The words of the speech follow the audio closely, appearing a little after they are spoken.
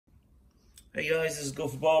Hey guys, this is Go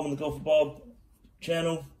for Bob on the Go for Bob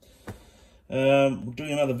channel. We're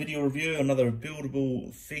doing another video review, another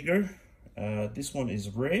buildable figure. This one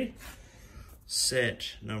is Rey,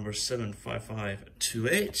 set number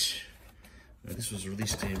 75528. This was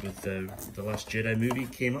released with the Last Jedi movie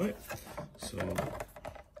came out. So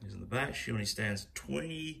he's in the back. She only stands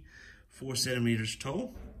 24 centimeters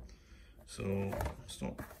tall. So it's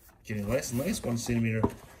not getting less and less, 1 centimeter.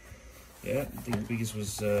 Yeah, I think the biggest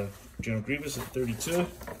was General Grievous at 32.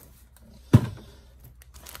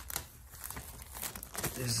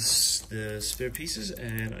 There's the spare pieces,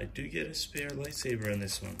 and I do get a spare lightsaber in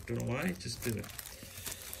this one. Don't know why, just do it.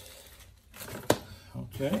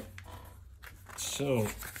 Okay, so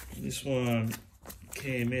this one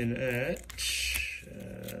came in at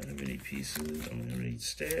how many pieces? How many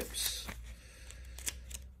steps?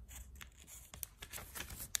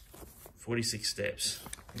 46 steps.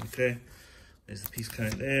 Okay, there's the piece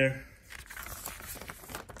count there.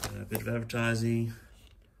 A bit of advertising.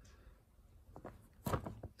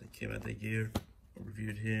 That came out that year.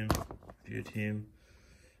 Reviewed him.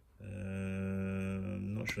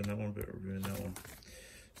 I'm not sure on that one, but reviewing that one.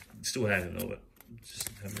 Still have him though, but just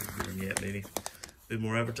haven't reviewed him yet. Maybe a bit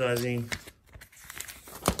more advertising,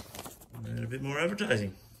 and a bit more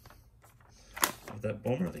advertising. With that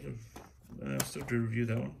bomber, I think I'll still do review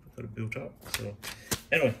that one. I've got it built up. So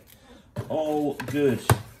anyway, all good.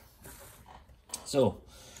 So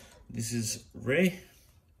this is Rey.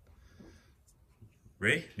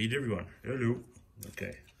 Rey, meet everyone. Hello.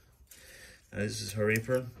 Okay. This is her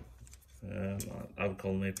apron. I would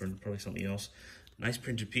call an apron, probably something else. Nice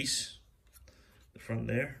printed piece. The front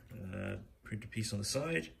there. Printed piece on the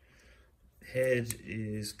side. Head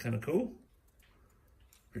is kind of cool.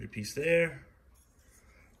 Printed piece there.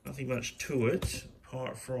 Nothing much to it,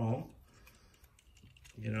 apart from,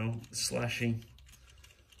 you know, slashing.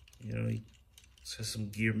 You know, it has some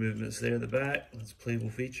gear movements there at the back. That's a playable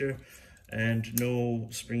feature. And no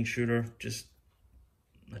spring shooter, just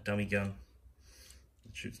a dummy gun.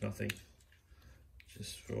 It shoots nothing.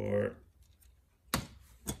 Just for,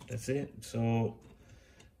 that's it. So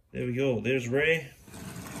there we go. There's Rey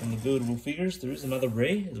on the buildable figures. There is another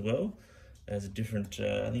Rey as well. As a different,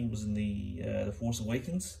 I think it was in the Force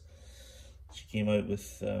Awakens. She came out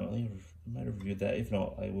with, I think I might have reviewed that. If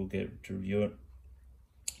not, I will get to review it.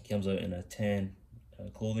 It comes out in a tan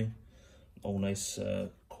clothing. All nice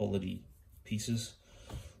quality pieces.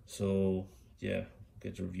 So yeah,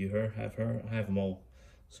 get to review her, have them all.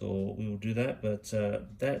 So we will do that, but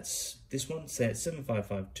that's this one, set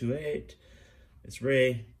 75528. It's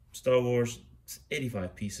Rey, Star Wars, it's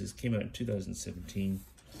 85 pieces, came out in 2017.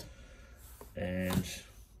 And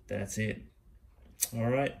that's it. All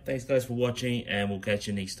right, thanks guys for watching, and we'll catch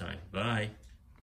you next time. Bye.